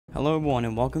Hello everyone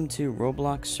and welcome to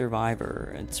Roblox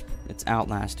Survivor. It's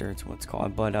Outlaster, it's what it's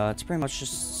called, but it's pretty much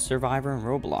just Survivor and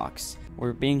Roblox.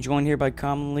 We're being joined here by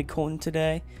CommonlyColton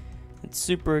today. It's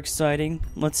super exciting.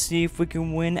 Let's see if we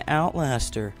can win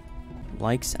Outlaster.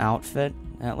 Likes outfit?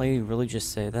 That lady really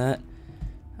just say that?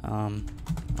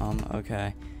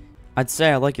 Okay. I'd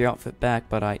say I like your outfit back,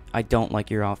 but I don't like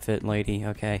your outfit, lady,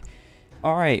 okay?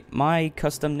 Alright, my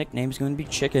custom nickname is going to be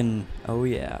Chicken. Oh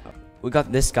yeah. We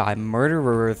got this guy,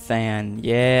 Murderer Than.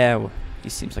 Yeah, he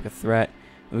seems like a threat.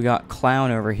 We got Clown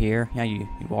over here. Yeah, you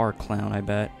are a clown, I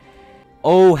bet.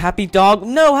 Oh, Happy Dog.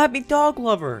 No, Happy Dog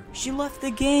Lover. She left the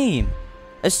game.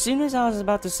 As soon as I was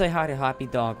about to say hi to Happy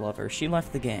Dog Lover, she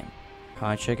left the game.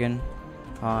 Hi, Chicken.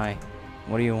 Hi.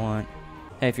 What do you want?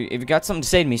 Hey, if you got something to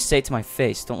say to me, say it to my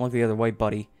face. Don't look the other way,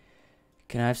 buddy.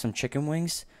 Can I have some chicken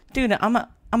wings? Dude, I'm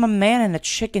a man in a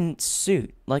chicken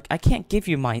suit. Like, I can't give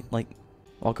you my, like...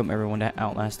 Welcome everyone to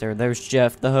Outlaster. There's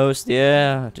Jeff, the host.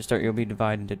 Yeah. To start, you'll be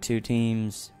divided into 2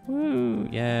 teams. Woo.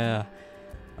 Yeah.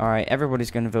 Alright,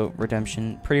 everybody's going to vote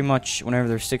Redemption. Pretty much, whenever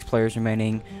there's 6 players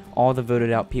remaining, all the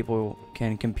voted out people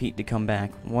can compete to come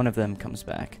back. One of them comes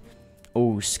back.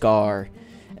 Oh, Scar.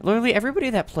 Literally,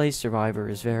 everybody that plays Survivor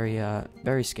is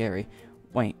very scary.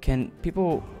 Wait, can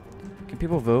people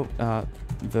vote?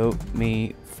 Vote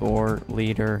me for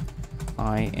leader.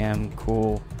 I am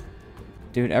cool.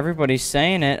 Dude, everybody's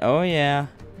saying it. Oh, yeah.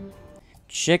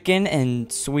 Chicken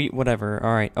and sweet whatever.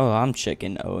 Alright. Oh, I'm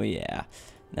Chicken. Oh, yeah.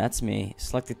 That's me.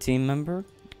 Select a team member.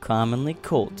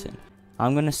 CommonlyColton.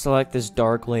 I'm going to select this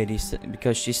dark lady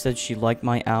because she said she liked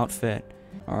my outfit.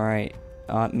 Alright.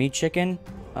 Me, Chicken.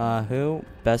 Who?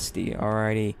 Bestie.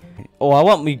 Alrighty. Oh, I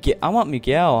want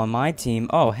Miguel on my team.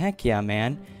 Oh, heck yeah,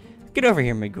 man. Get over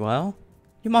here, Miguel.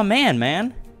 You're my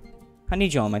man. I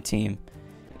need you on my team.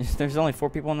 There's only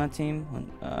 4 people on that team.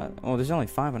 Oh, there's only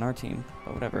 5 on our team,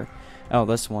 but whatever. Oh,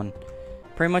 this one.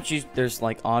 Pretty much, there's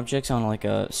like objects on like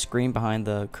a screen behind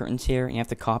the curtains here, and you have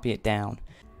to copy it down.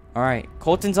 All right,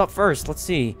 Colton's up first. Let's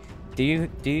see. Do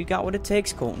you got what it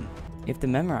takes, Colton? You have to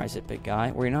memorize it, big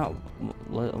guy. Or you're not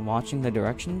watching the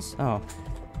directions. Oh,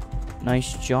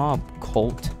 nice job,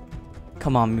 Colt.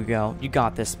 Come on, Miguel. You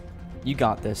got this. You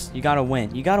got this. You gotta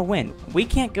win. You gotta win. We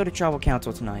can't go to tribal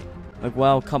council tonight.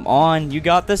 Miguel, come on. You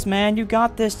got this, man. You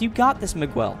got this. You got this,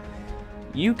 Miguel.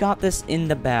 You got this in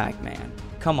the bag, man.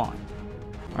 Come on.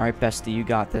 Alright, Bestie, you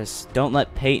got this. Don't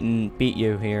let Peyton beat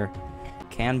you here.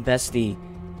 Can Bestie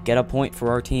get a point for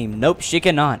our team? Nope, she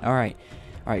cannot. Alright.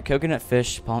 Alright, coconut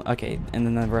fish, palm... Okay, and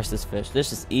then the rest is fish.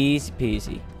 This is easy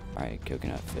peasy. Alright,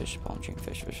 coconut fish, palm tree,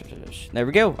 fish. There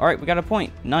we go. Alright, we got a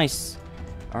point. Nice.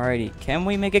 Alrighty, can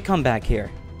we make a comeback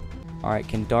here? Alright,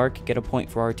 can Dark get a point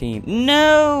for our team?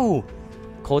 No!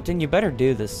 Colton, you better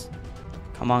do this.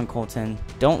 Come on, Colton.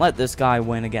 Don't let this guy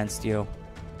win against you.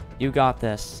 You got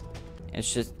this.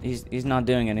 It's just, he's not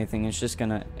doing anything. It's just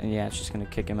gonna, yeah, it's just gonna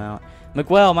kick him out.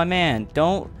 Miguel, my man,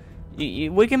 don't...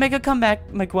 we can make a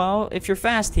comeback, Miguel, if you're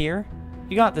fast here.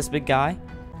 You got this, big guy.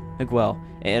 Miguel,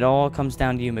 it all comes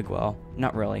down to you, Miguel.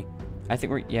 Not really. I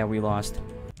think yeah, we lost.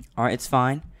 Alright, it's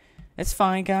fine. It's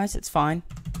fine, guys. It's fine.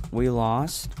 We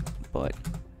lost. But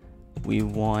we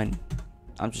won.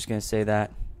 I'm just gonna say that.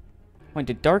 Wait,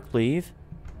 did Dark leave?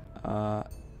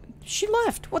 She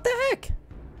left. What the heck?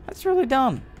 That's really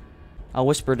dumb. I'll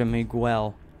whisper to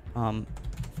Miguel.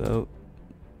 Vote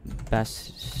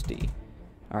Bestie.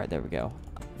 Alright, there we go.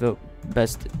 Vote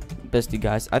Bestie,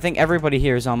 guys. I think everybody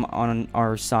here is on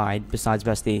our side besides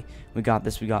Bestie. We got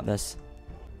this. We got this.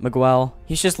 Miguel,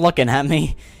 he's just looking at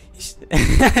me.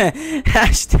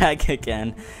 Hashtag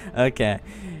again. Okay.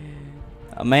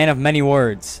 A man of many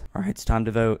words. Alright, it's time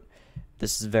to vote.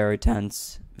 This is very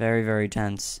tense. Very, very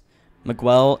tense.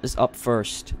 Miguel is up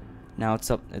first. Now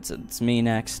it's me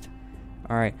next.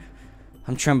 Alright.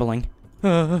 I'm trembling.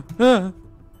 I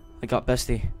got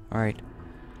Bestie. Alright.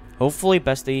 Hopefully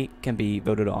Bestie can be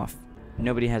voted off.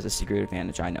 Nobody has a secret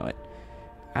advantage, I know it.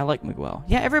 I like Miguel.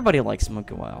 Yeah, everybody likes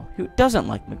Miguel. Who doesn't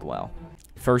like Miguel?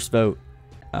 First vote.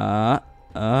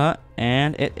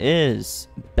 And it is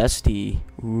Bestie.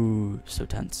 Ooh, so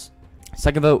tense.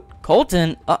 Second vote,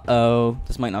 Colton. Uh-oh,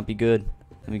 this might not be good.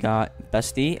 Then we got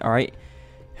Bestie. All right,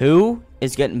 who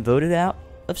is getting voted out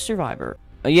of Survivor?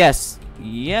 Yes,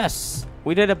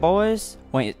 we did it, boys.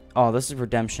 Wait, oh, this is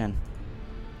Redemption.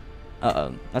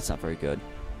 Uh-oh, that's not very good.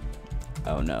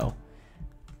 Oh no.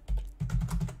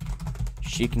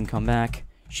 She can come back.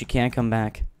 She can't come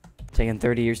back. Taking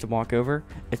 30 years to walk over.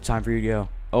 It's time for you to go.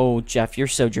 Oh, Jeff, you're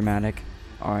so dramatic.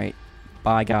 Alright.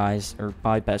 Bye, guys. Or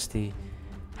bye, Bestie.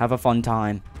 Have a fun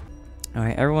time.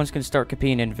 Alright, everyone's going to start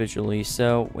competing individually.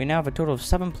 So, we now have a total of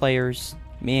 7 players,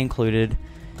 me included.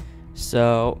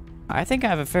 So, I think I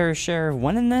have a fair share of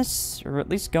winning this, or at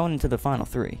least going into the final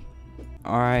 3.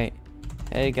 Alright.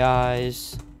 Hey,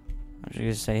 guys. I'm just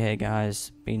gonna say, hey,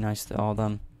 guys. Be nice to all of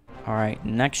them. Alright,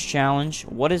 next challenge.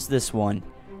 What is this one?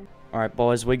 Alright,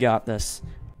 boys, we got this.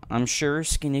 I'm sure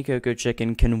Skinny Coco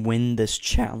Chicken can win this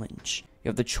challenge. You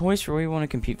have the choice for what you want to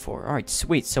compete for. Alright,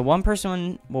 sweet. So one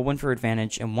person will win for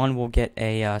advantage, and one will get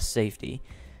a safety.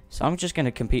 So I'm just going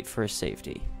to compete for a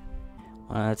safety.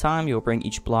 One at a time, you'll bring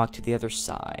each block to the other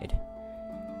side.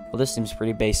 Well, this seems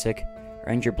pretty basic.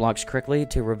 Arrange your blocks correctly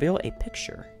to reveal a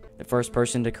picture. The first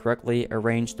person to correctly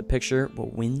arrange the picture will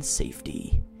win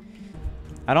safety.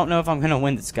 I don't know if I'm going to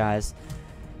win this, guys.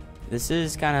 This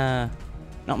is kind of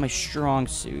not my strong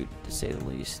suit, to say the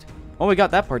least. Oh, we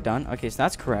got that part done. Okay, so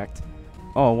that's correct.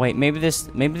 Oh, wait, maybe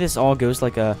this all goes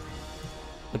like a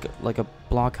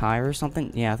block higher or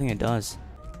something? Yeah, I think it does.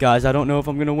 Guys, I don't know if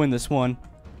I'm going to win this one.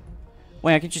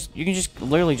 Wait, you can just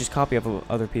literally just copy of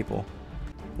other people.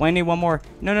 Wait, I need one more.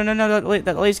 No,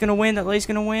 that lady's going to win. That lady's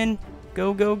going to win.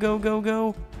 Go. Go.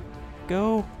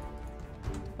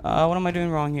 What am I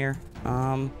doing wrong here?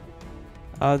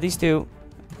 These two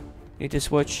need to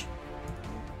switch.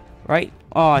 Right?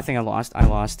 Oh, I think I lost.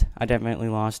 I definitely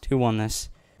lost. Who won this?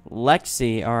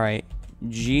 Lexi. Alright.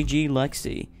 GG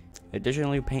Lexi.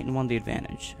 Additionally, Peyton won the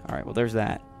advantage. Alright, well, there's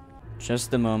that.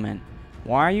 Just a moment.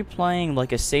 Why are you playing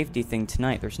like a safety thing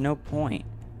tonight? There's no point.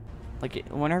 Like,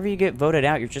 whenever you get voted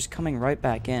out, you're just coming right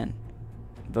back in.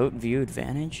 Vote view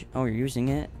advantage? Oh, you're using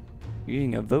it? You're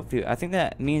using a vote view. I think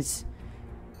that means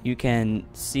you can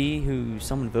see who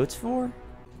someone votes for?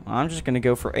 I'm just gonna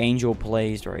go for Angel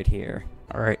Plays right here.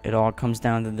 Alright, it all comes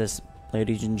down to this,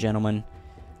 ladies and gentlemen.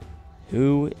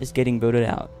 Who is getting voted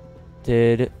out?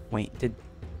 Did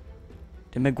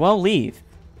Miguel leave?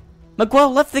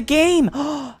 Miguel left the game!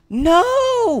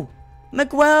 No!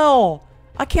 Miguel!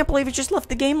 I can't believe he just left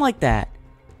the game like that.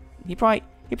 He probably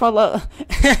he probably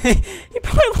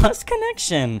lost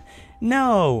connection.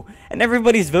 No! And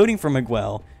everybody's voting for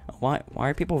Miguel. Why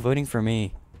are people voting for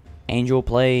me? Angel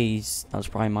Plays. That was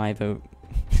probably my vote.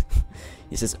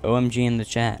 He says OMG in the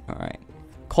chat. Alright.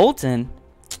 Colton?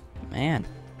 Man,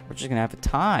 we're just gonna have a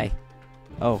tie.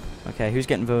 Oh, okay. Who's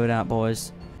getting voted out,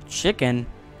 boys? Chicken?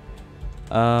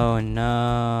 Oh,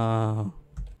 no.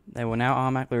 They will now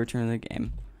automatically return to the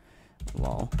game.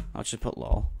 Lol. I'll just put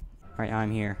lol. Alright,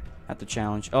 I'm here at the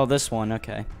challenge. Oh, this one.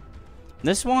 Okay.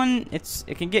 This one,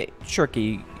 it can get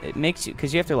tricky. It makes you,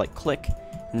 because you have to, like, click,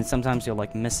 and then sometimes you'll,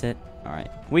 like, miss it.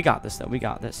 Alright. We got this, though. We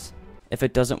got this. If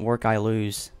it doesn't work, I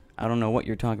lose. I don't know what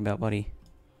you're talking about, buddy.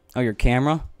 Oh, your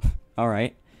camera?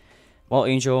 Alright. Well,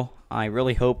 Angel, I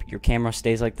really hope your camera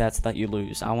stays like that so that you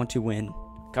lose. I want to win.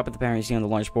 Copy the parent you see on the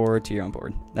launch board to your own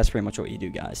board. That's pretty much what you do,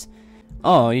 guys.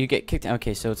 Oh, you get kicked.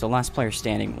 Okay, so it's a last player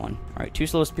standing one. Alright, 2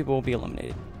 slowest people will be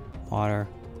eliminated. Water,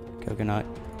 coconut,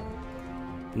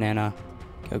 banana,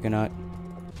 coconut,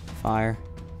 fire,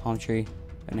 palm tree,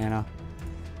 banana,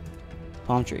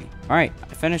 palm tree. Alright,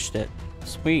 I finished it.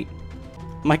 Sweet.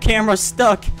 My camera's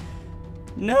stuck.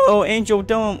 No, Angel,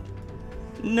 don't.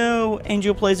 No,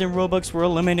 Angel Plays in Roblox were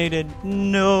eliminated.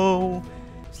 No.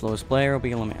 Slowest player will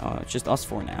be eliminated. Oh, it's just us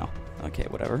 4 now. Okay,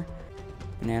 whatever.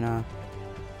 Banana,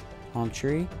 palm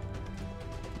tree,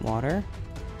 water.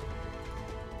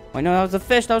 Wait, no, that was the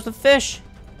fish. That was the fish.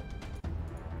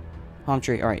 Palm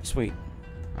tree. All right, sweet.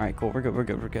 All right, cool. We're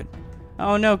good.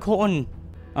 Oh no, Colton.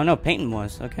 Oh no, Peyton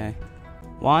was. Okay.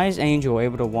 Why is Angel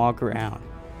able to walk around?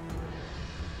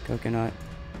 Coconut.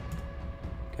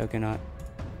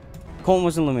 Colton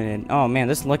was eliminated. Oh man,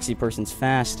 this Lexi person's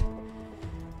fast.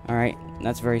 Alright,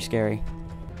 that's very scary.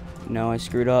 No, I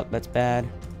screwed up. That's bad.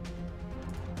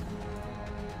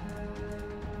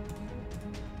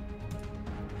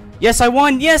 Yes, I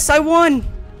won! Yes, I won!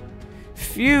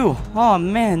 Phew. Oh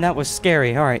man, that was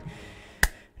scary. Alright.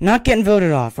 Not getting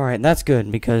voted off. Alright, that's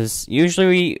good, because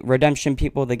usually redemption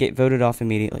people, they get voted off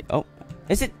immediately. Oh,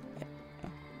 is it?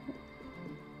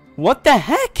 What the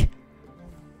heck?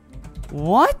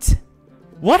 What?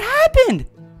 What happened?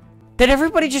 Did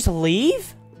everybody just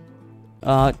leave?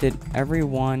 Did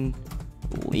everyone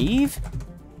leave?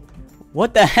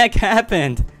 What the heck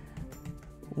happened?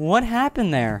 What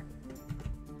happened there?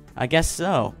 I guess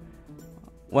so.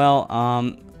 Well,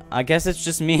 I guess it's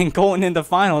just me and Colton in the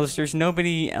finals. There's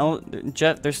nobody else.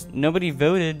 There's nobody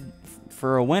voted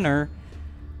for a winner.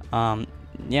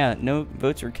 Yeah, no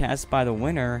votes were cast by the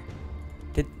winner.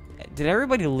 Did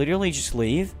everybody literally just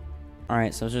leave?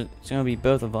 Alright, so it's gonna be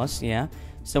both of us, yeah.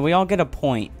 So we all get a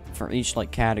point for each, like,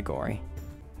 category.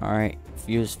 Alright,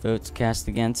 fewest votes cast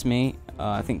against me.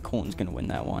 I think Colton's gonna win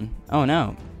that one. Oh,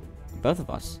 no. Both of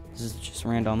us. This is just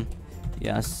random.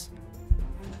 Yes.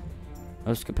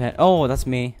 Oh, that's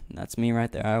me. That's me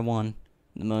right there. I won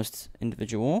the most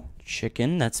individual.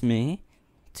 Chicken, that's me.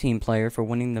 Team player for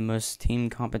winning the most team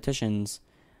competitions.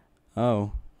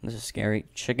 Oh, this is scary.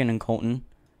 Chicken and Colton.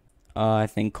 I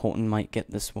think Colton might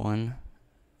get this one.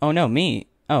 Oh, no, me.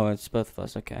 Oh, it's both of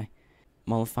us. Okay.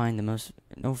 Notifying the most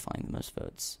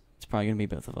votes. It's probably going to be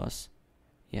both of us.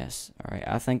 Yes. All right.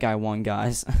 I think I won,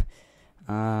 guys. Did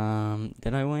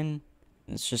I win?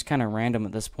 It's just kind of random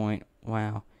at this point.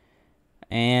 Wow.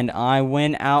 And I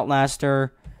win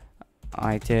Outlaster.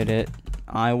 I did it.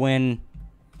 I win.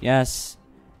 Yes.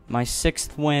 My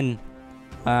 6th win.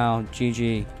 Wow.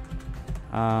 GG.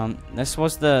 This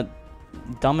was the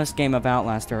dumbest game of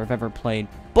Outlaster I've ever played.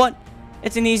 But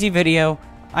it's an easy video.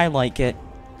 I like it.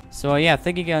 So yeah,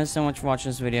 thank you guys so much for watching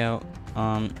this video.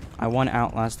 I won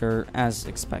Outlaster as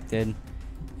expected.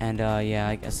 And yeah,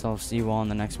 I guess I'll see you all in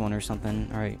the next one or something.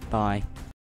 Alright, bye.